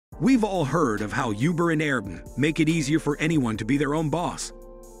We've all heard of how Uber and Airbnb make it easier for anyone to be their own boss.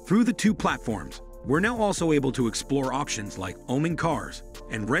 Through the two platforms, we're now also able to explore options like owning cars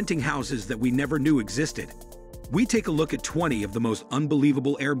and renting houses that we never knew existed. We take a look at 20 of the most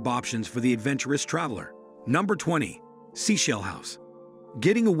unbelievable Airbnb options for the adventurous traveler. Number 20. Seashell House.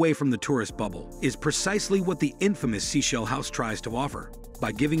 Getting away from the tourist bubble is precisely what the infamous Seashell House tries to offer,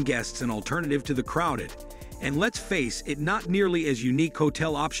 by giving guests an alternative to the crowded, and let's face it, not nearly as unique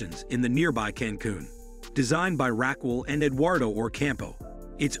hotel options in the nearby Cancun. Designed by Raquel and Eduardo Orcampo,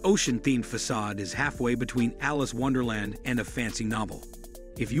 its ocean-themed facade is halfway between Alice Wonderland and a fancy novel.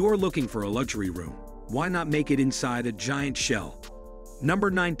 If you are looking for a luxury room, why not make it inside a giant shell?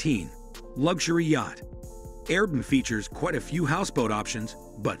 Number 19. Luxury Yacht. Airbnb features quite a few houseboat options,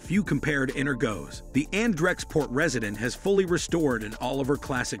 but few compare to Energo's. The Andrexport resident has fully restored an Oliver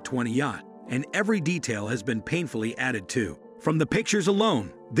Classic 20 yacht, and every detail has been painfully added to. From the pictures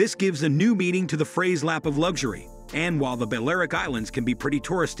alone, this gives a new meaning to the phrase lap of luxury. And while the Balearic Islands can be pretty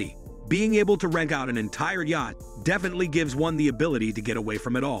touristy, being able to rent out an entire yacht definitely gives one the ability to get away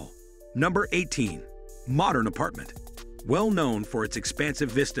from it all. Number 18. Modern Apartment. Well known for its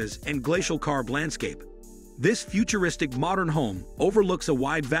expansive vistas and glacial carved landscape, this futuristic modern home overlooks a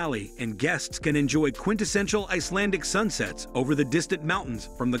wide valley, and guests can enjoy quintessential Icelandic sunsets over the distant mountains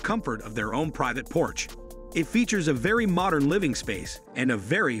from the comfort of their own private porch. It features a very modern living space and a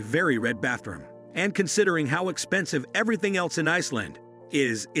very red bathroom. And considering how expensive everything else in Iceland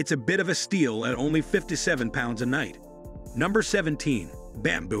is, it's a bit of a steal at only £57 a night. Number 17.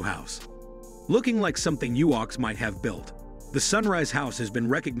 Bamboo House. Looking like something Uox might have built, the Sunrise House has been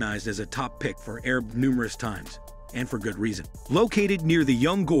recognized as a top pick for Airbnb numerous times, and for good reason. Located near the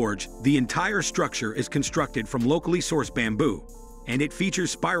Young Gorge, the entire structure is constructed from locally sourced bamboo, and it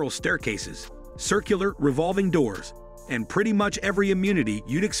features spiral staircases, circular revolving doors, and pretty much every amenity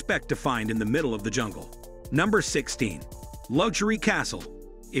you'd expect to find in the middle of the jungle. Number 16. Luxury Castle.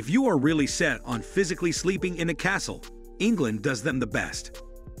 If you are really set on physically sleeping in a castle, England does them the best.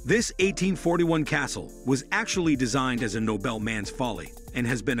 This 1841 castle was actually designed as a nobleman's folly and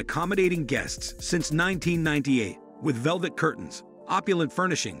has been accommodating guests since 1998 with velvet curtains, opulent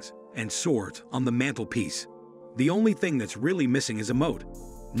furnishings, and swords on the mantelpiece. The only thing that's really missing is a moat.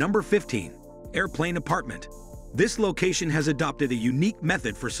 Number 15. Airplane Apartment. This location has adopted a unique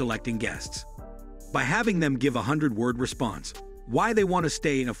method for selecting guests, by having them give a 100-word response why they want to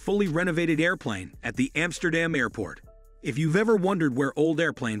stay in a fully renovated airplane at the Amsterdam airport. If you've ever wondered where old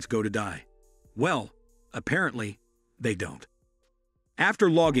airplanes go to die, well, apparently, they don't. After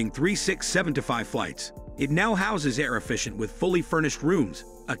logging 367-5 flights, it now houses Air Efficient with fully furnished rooms,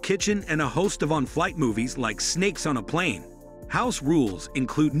 a kitchen, and a host of on-flight movies like Snakes on a Plane. House rules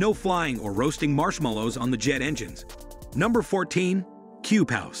include no flying or roasting marshmallows on the jet engines. Number 14.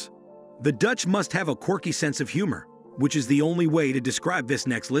 Cube House. The Dutch must have a quirky sense of humor, which is the only way to describe this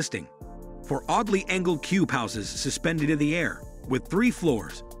next listing. For oddly angled cube houses suspended in the air, with 3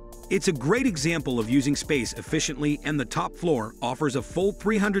 floors. It's a great example of using space efficiently, and the top floor offers a full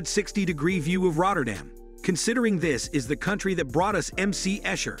 360-degree view of Rotterdam. Considering this is the country that brought us MC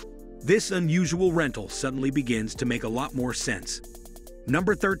Escher, this unusual rental suddenly begins to make a lot more sense.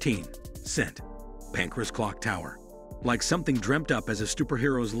 Number 13. Scent. Pancras Clock Tower. Like something dreamt up as a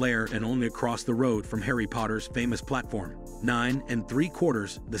superhero's lair and only across the road from Harry Potter's famous platform, 9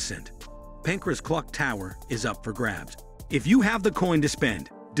 3/4 the Scent. Pancras Clock Tower is up for grabs. If you have the coin to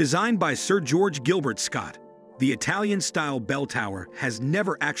spend, designed by Sir George Gilbert Scott, the Italian-style bell tower has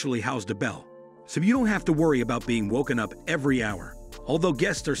never actually housed a bell, so you don't have to worry about being woken up every hour, although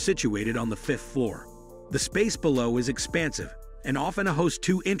guests are situated on the 5th floor. The space below is expansive and often hosts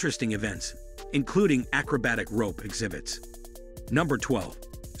 2 interesting events, including acrobatic rope exhibits. Number 12.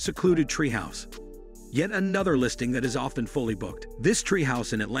 Secluded Treehouse. Yet another listing that is often fully booked. This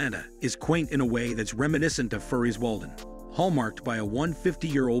treehouse in Atlanta is quaint in a way that's reminiscent of Furry's Walden, hallmarked by a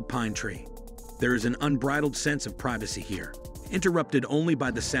 150-year-old pine tree. There is an unbridled sense of privacy here, interrupted only by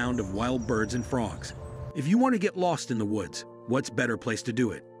the sound of wild birds and frogs. If you want to get lost in the woods, what's better place to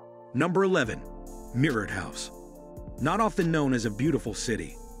do it? Number 11. Mirrored House. Not often known as a beautiful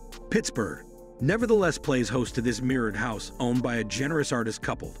city, Pittsburgh nevertheless plays host to this mirrored house owned by a generous artist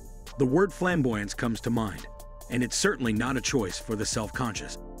couple. The word flamboyance comes to mind, and it's certainly not a choice for the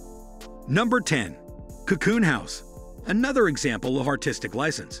self-conscious. Number 10. Cocoon House. Another example of artistic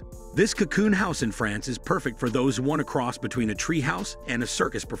license. This Cocoon House in France is perfect for those who want to cross between a tree house and a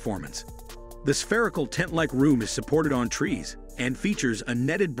circus performance. The spherical tent-like room is supported on trees and features a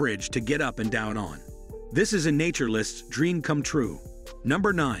netted bridge to get up and down on. This is a naturalist's dream come true.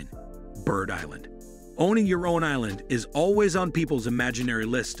 Number 9. Bird Island. Owning your own island is always on people's imaginary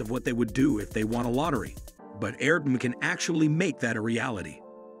list of what they would do if they won a lottery. But Airbnb can actually make that a reality.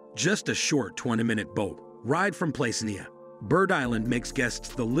 Just a short 20-minute boat ride from Placenea, Bird Island makes guests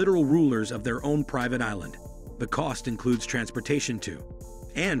the literal rulers of their own private island. The cost includes transportation to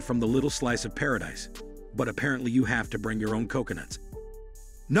and from the little slice of paradise. But apparently you have to bring your own coconuts.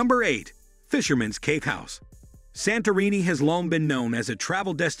 Number 8. Fisherman's Cake House. Santorini has long been known as a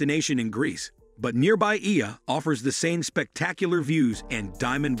travel destination in Greece, but nearby Ia offers the same spectacular views and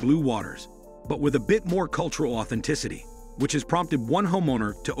diamond blue waters, but with a bit more cultural authenticity, which has prompted one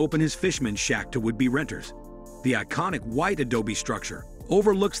homeowner to open his fisherman's shack to would-be renters. The iconic white adobe structure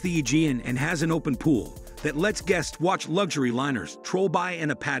overlooks the Aegean and has an open pool that lets guests watch luxury liners troll by in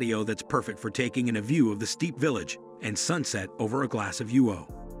a patio that's perfect for taking in a view of the steep village and sunset over a glass of UO.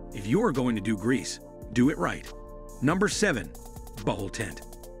 If you are going to do Greece, do it right. Number 7. Bubble Tent.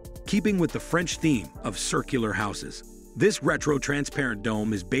 Keeping with the French theme of circular houses, this retro transparent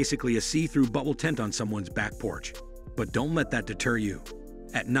dome is basically a see-through bubble tent on someone's back porch. But don't let that deter you.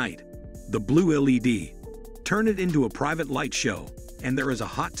 At night, the blue LED. Turn it into a private light show, and there is a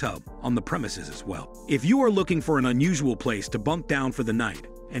hot tub on the premises as well. If you are looking for an unusual place to bunk down for the night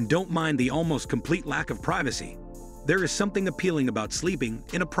and don't mind the almost complete lack of privacy, there is something appealing about sleeping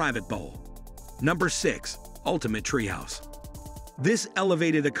in a private bowl. Number 6. Ultimate Treehouse. This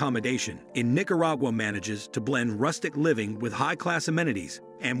elevated accommodation in Nicaragua manages to blend rustic living with high-class amenities,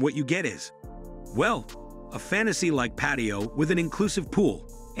 and what you get is, well, a fantasy-like patio with an inclusive pool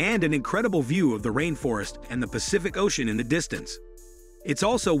and an incredible view of the rainforest and the Pacific Ocean in the distance. It's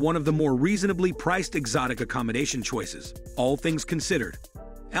also one of the more reasonably priced exotic accommodation choices, all things considered.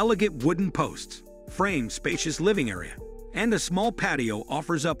 Elegant wooden posts, framed spacious living area, and a small patio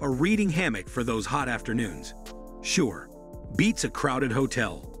offers up a reading hammock for those hot afternoons. Sure, beats a crowded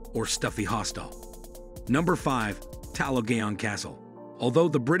hotel or stuffy hostel. Number 5. Talabgaon Castle. Although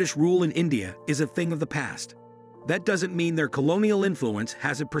the British rule in India is a thing of the past, that doesn't mean their colonial influence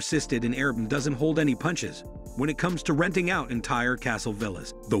hasn't persisted, and Airbnb doesn't hold any punches when it comes to renting out entire castle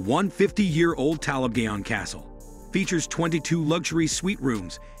villas. The 150-year-old Talabgaon Castle features 22 luxury suite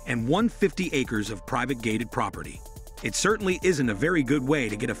rooms and 150 acres of private gated property. It certainly isn't a very good way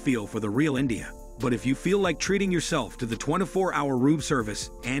to get a feel for the real India, but if you feel like treating yourself to the 24-hour room service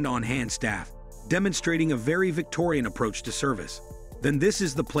and on-hand staff, demonstrating a very Victorian approach to service, then this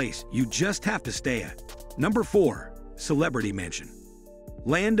is the place you just have to stay at. Number 4. Celebrity Mansion.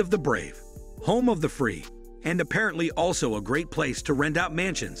 Land of the brave, home of the free, and apparently also a great place to rent out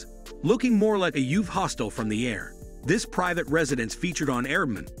mansions. Looking more like a youth hostel from the air, this private residence featured on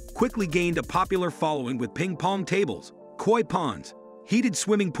Airbnb quickly gained a popular following with ping pong tables, koi ponds, heated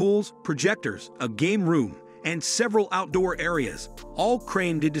swimming pools, projectors, a game room, and several outdoor areas, all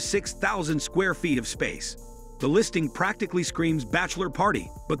crammed into 6,000 square feet of space. The listing practically screams bachelor party,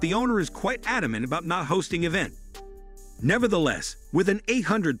 but the owner is quite adamant about not hosting event. Nevertheless, with an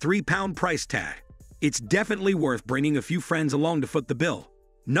 £803 price tag, it's definitely worth bringing a few friends along to foot the bill.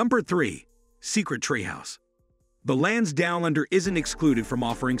 Number 3. Secluded Treehouse. The lands down under isn't excluded from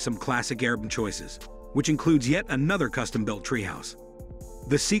offering some classic Airbnb choices, which includes yet another custom-built treehouse.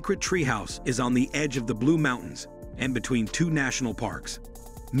 The Secluded Treehouse is on the edge of the Blue Mountains and between two national parks,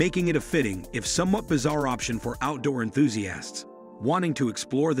 making it a fitting, if somewhat bizarre, option for outdoor enthusiasts wanting to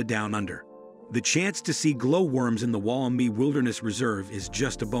explore the Down Under. The chance to see glowworms in the Wollombi Wilderness Reserve is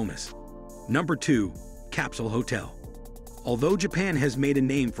just a bonus. Number 2. Capsule Hotel. Although Japan has made a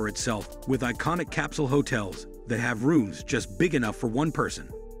name for itself with iconic capsule hotels that have rooms just big enough for one person,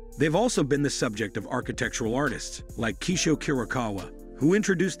 they've also been the subject of architectural artists like Kisho Kurokawa, who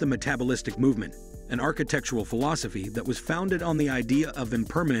introduced the metabalistic movement, an architectural philosophy that was founded on the idea of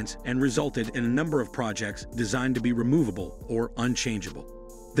impermanence and resulted in a number of projects designed to be removable or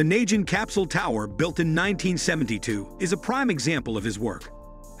unchangeable. The Nijin Capsule Tower, built in 1972, is a prime example of his work.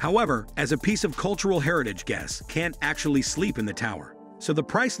 However, as a piece of cultural heritage, guests can't actually sleep in the tower, so the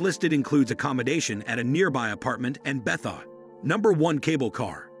price listed includes accommodation at a nearby apartment and Bethaught. Number 1. Cable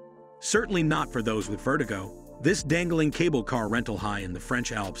car. Certainly not for those with vertigo. This dangling cable car rental high in the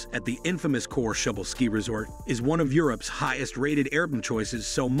French Alps at the infamous Courchevel ski resort is one of Europe's highest-rated Airbnb choices,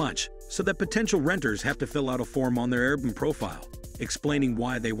 so much so that potential renters have to fill out a form on their Airbnb profile, explaining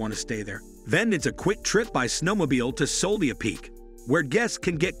why they want to stay there. Then it's a quick trip by snowmobile to Soldia Peak, where guests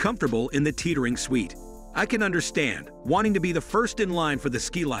can get comfortable in the teetering suite. I can understand wanting to be the first in line for the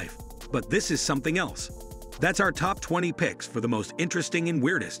ski life, but this is something else. That's our top 20 picks for the most interesting and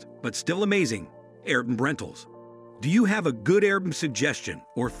weirdest, but still amazing, Airbnb rentals. Do you have a good Airbnb suggestion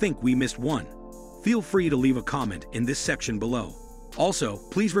or think we missed one? Feel free to leave a comment in this section below. Also,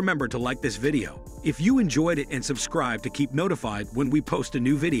 please remember to like this video if you enjoyed it, and subscribe to keep notified when we post a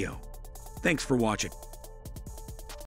new video. Thanks for watching.